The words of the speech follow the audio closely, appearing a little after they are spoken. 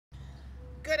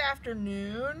Good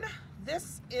afternoon.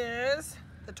 This is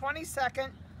the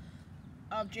 22nd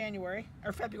of January,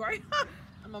 or February.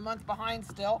 I'm a month behind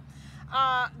still.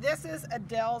 This is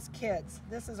Adele's kids.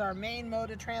 This is our main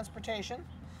mode of transportation.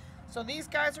 So these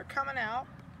guys are coming out,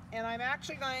 and I'm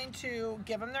actually going to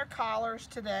give them their collars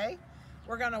today.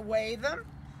 We're going to weigh them.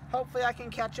 Hopefully I can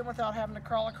catch them without having to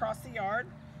crawl across the yard.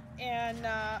 And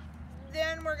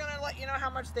then we're going to let you know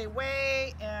how much they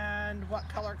weigh and what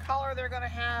color they're going to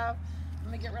have.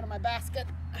 Let me get rid of my basket.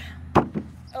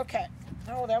 Okay.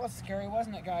 Oh, that was scary,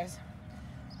 wasn't it, guys?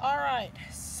 All right.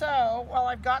 So, well,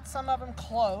 I've got some of them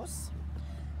close.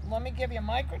 Let me give you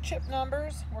microchip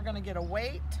numbers. We're going to get a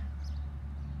weight.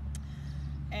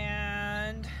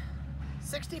 And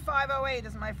 6508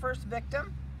 is my first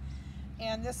victim.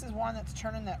 And this is one that's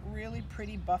turning that really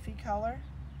pretty buffy color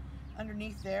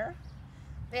underneath there.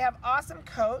 They have awesome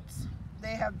coats.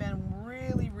 They have been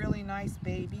really, really nice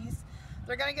babies.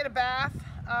 They're going to get a bath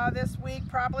this week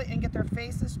probably and get their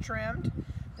faces trimmed.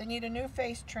 They need a new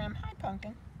face trim. Hi,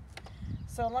 Pumpkin.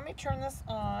 So let me turn this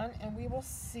on and we will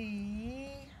see.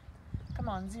 Come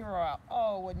on, zero out.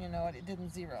 Oh, wouldn't you know it, it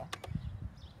didn't zero.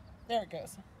 There it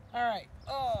goes. All right.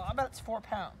 Oh, I bet it's 4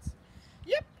 pounds.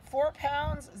 Yep, 4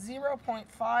 pounds,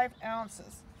 0.5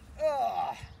 ounces.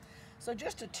 Ugh. So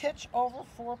just a titch over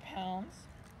 4 pounds.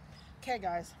 Okay,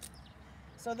 guys.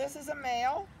 So this is a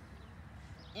male.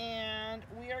 And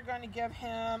we are going to give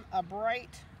him a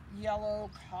bright yellow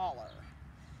collar.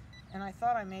 And I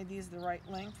thought I made these the right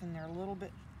length, and they're a little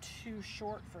bit too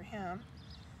short for him.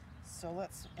 So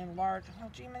let's enlarge. Oh,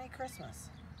 gee, Merry Christmas.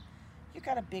 You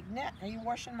got a big net. Are you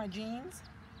washing my jeans?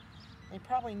 They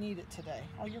probably need it today.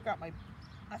 Oh, you got my...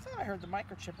 I thought I heard the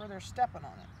microchipper. They're stepping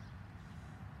on it.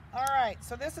 All right,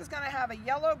 so this is going to have a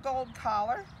yellow gold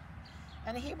collar.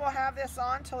 And he will have this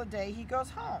on till the day he goes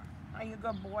home. Are you a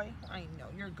good boy? I know,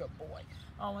 you're a good boy.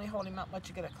 Oh, let me hold him up, let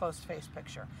you get a close face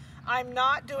picture. I'm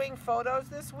not doing photos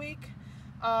this week.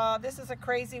 This is a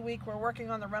crazy week. We're working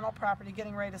on the rental property,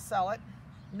 getting ready to sell it.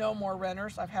 No more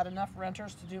renters. I've had enough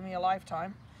renters to do me a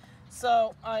lifetime.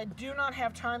 So I do not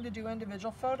have time to do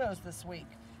individual photos this week.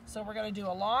 So we're going to do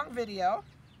a long video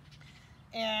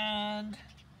and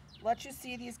let you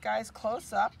see these guys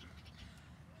close up.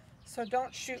 So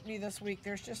don't shoot me this week.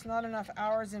 There's just not enough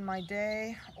hours in my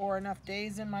day or enough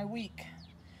days in my week.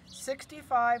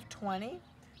 6520.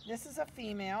 This is a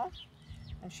female.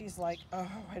 And she's like,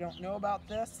 oh, I don't know about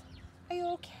this. Are you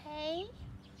okay?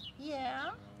 Yeah.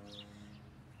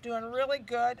 Doing really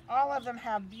good. All of them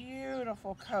have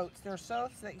beautiful coats. They're so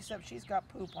thick, except she's got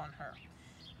poop on her.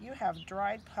 You have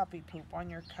dried puppy poop on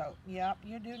your coat. Yep,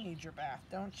 you do need your bath,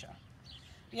 don't you?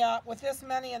 Yeah, with this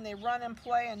many, and they run and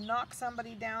play and knock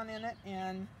somebody down in it,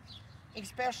 and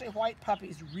especially white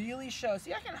puppies really show.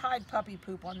 See, I can hide puppy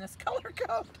poop on this color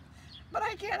coat, but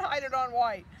I can't hide it on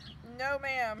white. No,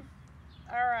 ma'am.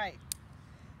 All right,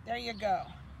 there you go.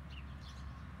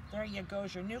 There you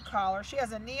goes your new collar. She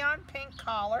has a neon pink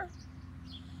collar,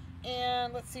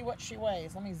 and let's see what she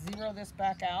weighs. Let me zero this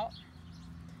back out.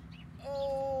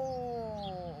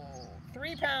 Oh,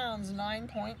 3 pounds,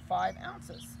 9.5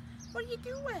 ounces. What are you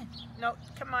doing? No,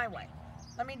 come my way.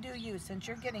 Let me do you since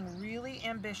you're getting really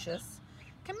ambitious.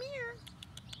 Come here.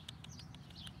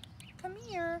 Come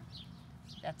here.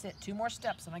 That's it. 2 more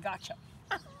steps and I gotcha.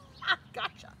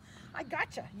 Gotcha. I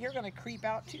gotcha. You're going to creep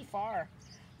out too far.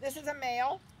 This is a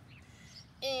male.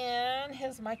 And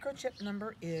his microchip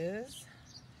number is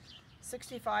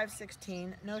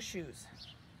 6516. No shoes.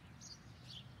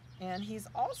 And he's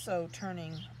also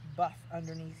turning buff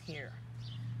underneath here.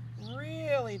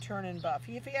 Really turning buff.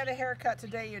 If he had a haircut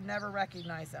today, you'd never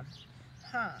recognize him.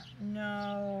 Huh,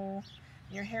 no.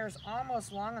 Your hair's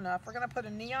almost long enough. We're going to put a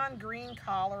neon green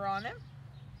collar on him.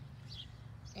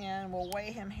 And we'll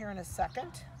weigh him here in a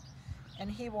second. And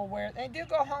he will wear, they do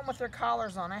go home with their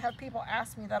collars on. I have people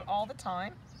ask me that all the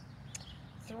time.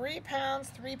 3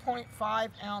 pounds, 3.5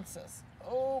 ounces.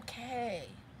 Okay.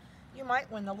 You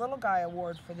might win the little guy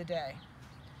award for the day.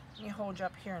 Let me hold you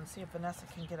up here and see if Vanessa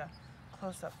can get a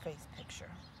close-up face picture.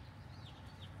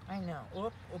 I know.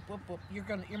 Oop, oop, oop, oop.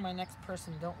 You're my next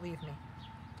person. Don't leave me.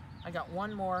 I got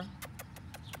one more.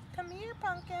 Come here,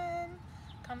 Pumpkin.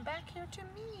 Come back here to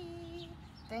me.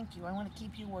 Thank you. I want to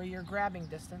keep you where you're grabbing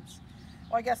distance.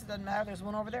 Well, I guess it doesn't matter. There's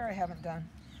one over there I haven't done.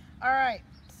 All right.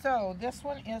 So this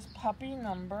one is puppy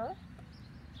number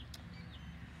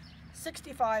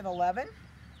 6511.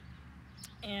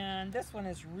 And this one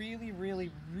is really,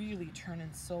 really, really turning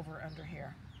silver under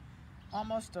here.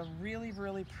 Almost a really,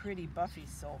 really pretty buffy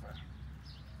silver.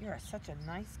 You are such a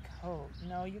nice coat.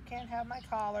 No, you can't have my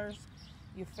collars.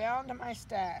 You found my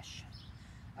stash.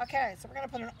 Okay, so we're going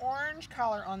to put an orange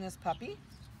collar on this puppy.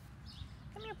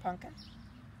 Come here, Pumpkin.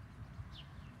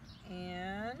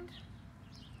 And,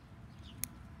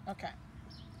 okay.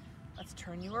 Let's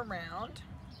turn you around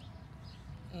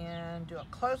and do a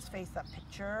close face-up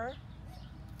picture.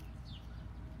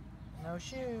 No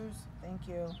shoes, thank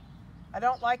you. I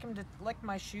don't like him to lick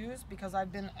my shoes because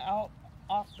I've been out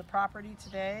off the property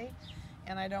today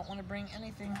and I don't want to bring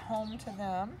anything home to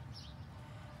them.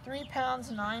 3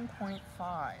 pounds, 9.5.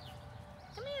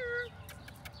 Come here.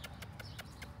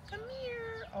 Come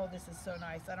here. Oh, this is so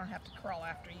nice. I don't have to crawl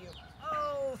after you.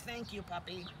 Oh, thank you,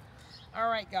 puppy. All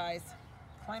right, guys,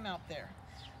 climb out there.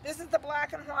 This is the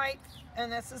black and white,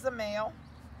 and this is the male.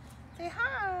 Say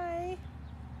hi.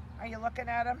 Are you looking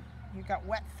at him? You got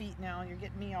wet feet now. You're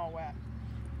getting me all wet.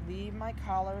 Leave my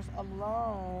collars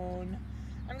alone.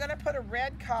 I'm going to put a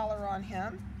red collar on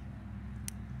him.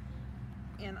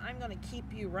 And I'm going to keep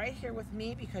you right here with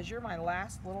me because you're my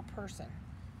last little person.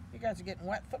 You guys are getting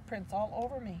wet footprints all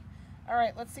over me. All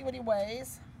right, let's see what he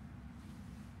weighs.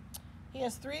 He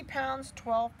has 3 pounds,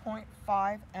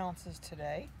 12.5 ounces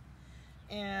today.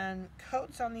 And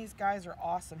coats on these guys are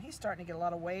awesome. He's starting to get a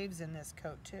lot of waves in this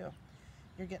coat too.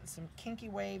 You're getting some kinky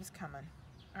waves coming,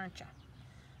 aren't you?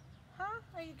 Huh?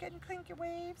 Are you getting kinky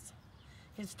waves?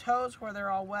 His toes, where they're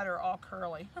all wet, are all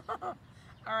curly. All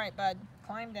right, bud,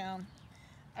 climb down.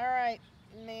 All right,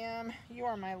 ma'am, you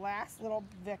are my last little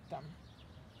victim.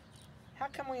 How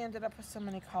come we ended up with so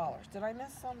many collars? Did I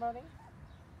miss somebody?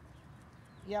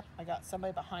 Yep, I got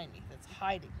somebody behind me that's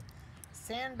hiding,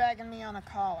 sandbagging me on a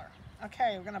collar.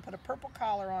 Okay, we're gonna put a purple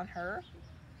collar on her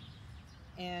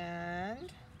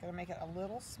and gonna make it a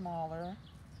little smaller.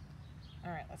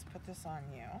 All right, let's put this on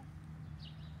you.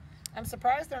 I'm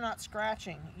surprised they're not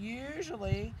scratching.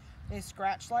 Usually they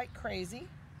scratch like crazy.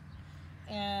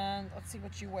 And let's see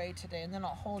what you weigh today, and then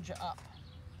I'll hold you up.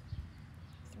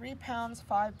 3 pounds,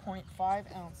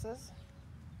 5.5 ounces.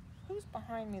 Who's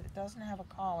behind me that doesn't have a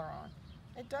collar on?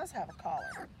 It does have a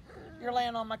collar. You're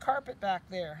laying on my carpet back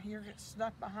there. You're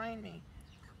snuck behind me.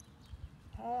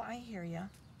 Oh, I hear you.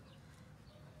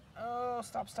 Oh,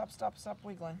 stop, stop, stop, stop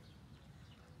wiggling.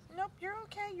 Nope, you're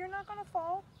okay. You're not gonna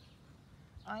fall.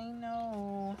 I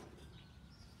know.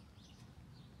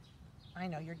 I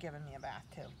know, you're giving me a bath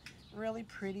too. Really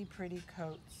pretty, pretty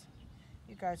coats.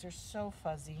 You guys are so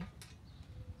fuzzy.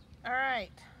 All right.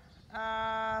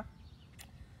 I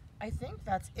think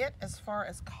that's it as far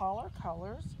as collar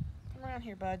colors. Come around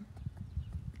here, bud.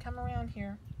 Come around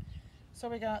here. So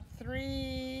we got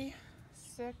 3,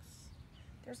 6.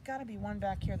 There's got to be one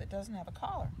back here that doesn't have a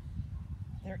collar.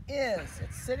 There is.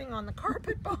 It's sitting on the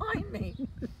carpet behind me.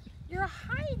 You're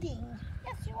hiding.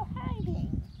 Yes, you're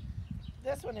hiding.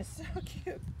 This one is so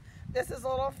cute. This is a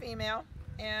little female,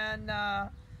 and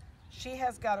she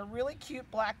has got a really cute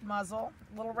black muzzle,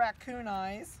 little raccoon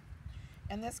eyes,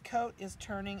 and this coat is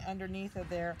turning underneath of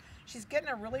there. She's getting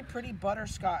a really pretty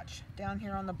butterscotch down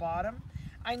here on the bottom.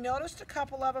 I noticed a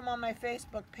couple of them on my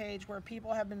Facebook page where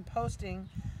people have been posting.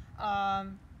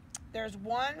 There's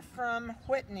one from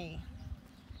Whitney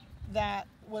that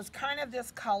was kind of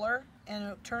this color, and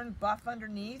it turned buff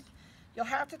underneath. You'll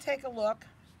have to take a look.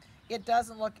 It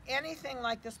doesn't look anything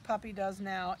like this puppy does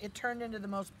now. It turned into the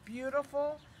most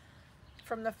beautiful.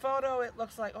 From the photo, it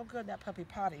looks like, oh good, that puppy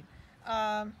potty.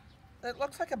 It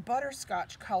looks like a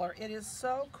butterscotch color. It is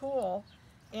so cool,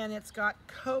 and it's got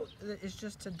coat that is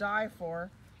just to die for.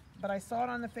 But I saw it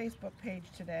on the Facebook page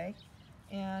today,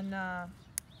 and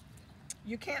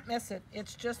you can't miss it.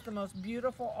 It's just the most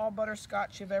beautiful all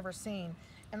butterscotch you've ever seen.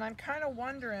 And I'm kind of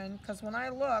wondering, because when I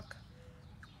look,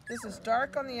 this is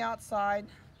dark on the outside,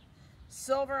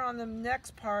 silver on the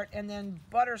next part, and then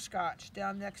butterscotch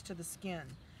down next to the skin.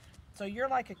 So you're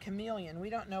like a chameleon. We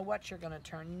don't know what you're going to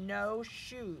turn. No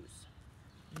shoes.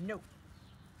 No.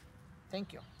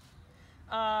 Thank you.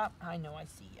 I know I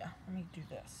see you. Let me do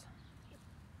this.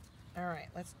 All right,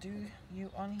 let's do you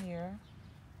on here.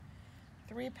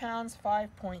 3 pounds,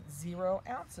 5.0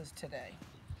 ounces today.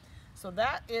 So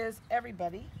that is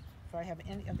everybody. If I have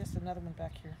any, oh, there's another one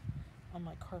back here on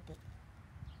my carpet.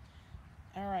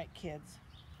 All right, kids.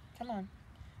 Come on.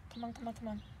 Come on, come on, come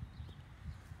on.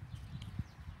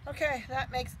 Okay,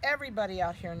 that makes everybody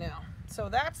out here now. So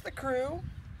that's the crew.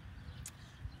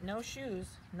 No shoes,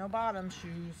 no bottom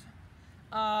shoes.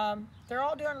 They're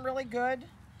all doing really good.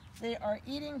 They are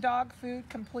eating dog food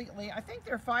completely. I think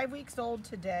they're 5 weeks old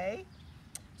today.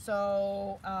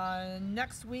 So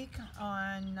next week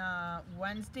on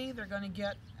Wednesday, they're going to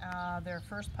get their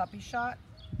first puppy shot.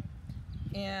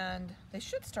 And they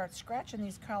should start scratching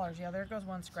these collars. Yeah, there goes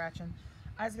one scratching.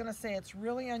 I was going to say it's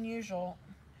really unusual.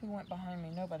 Who went behind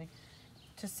me? Nobody.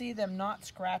 To see them not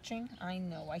scratching. I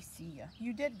know, I see you.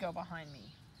 You did go behind me,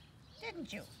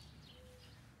 didn't you?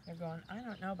 They're going, I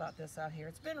don't know about this out here.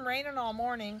 It's been raining all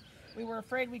morning. We were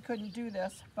afraid we couldn't do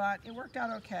this, but it worked out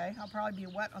okay. I'll probably be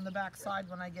wet on the back side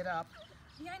when I get up.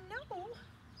 Yeah, I know.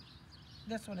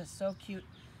 This one is so cute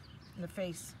in the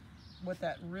face with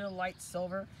that real light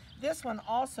silver. This one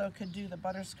also could do the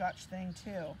butterscotch thing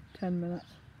too. 10 minutes.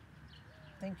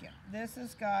 Thank you. This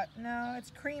has got, no,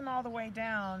 it's cream all the way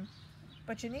down,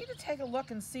 but you need to take a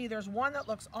look and see. There's one that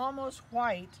looks almost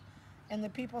white, and the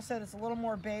people said it's a little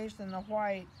more beige than the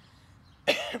white.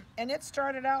 And it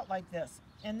started out like this.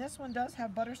 And this one does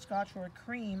have butterscotch or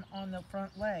cream on the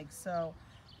front legs. So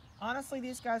honestly,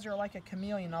 these guys are like a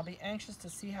chameleon. I'll be anxious to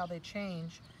see how they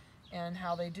change and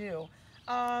how they do.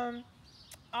 I'll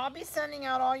be sending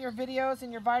out all your videos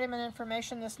and your vitamin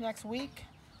information this next week.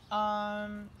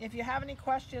 If you have any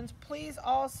questions, please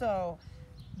also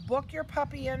book your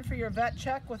puppy in for your vet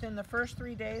check within the first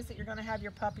 3 days that you're going to have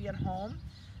your puppy at home.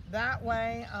 That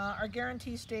way, our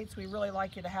guarantee states we really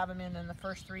like you to have them in the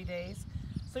first 3 days.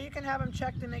 So you can have them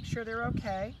checked to make sure they're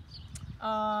okay.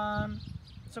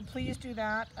 So please do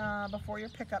that before your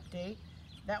pickup date.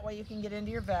 That way you can get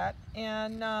into your vet.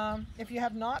 And if you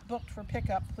have not booked for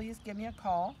pickup, please give me a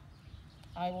call.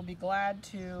 I will be glad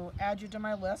to add you to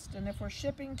my list. And if we're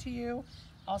shipping to you,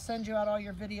 I'll send you out all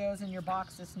your videos and your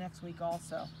boxes next week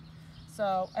also.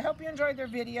 So I hope you enjoyed their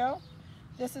video.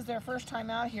 This is their first time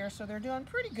out here, so they're doing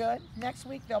pretty good. Next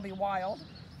week they'll be wild.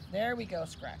 There we go,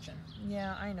 scratching.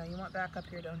 Yeah, I know, you want back up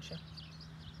here, don't you?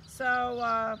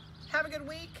 So have a good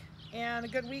week and a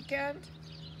good weekend.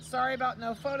 Sorry about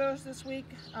no photos this week,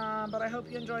 but I hope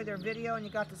you enjoyed their video and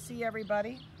you got to see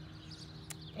everybody.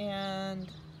 And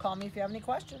call me if you have any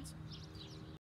questions.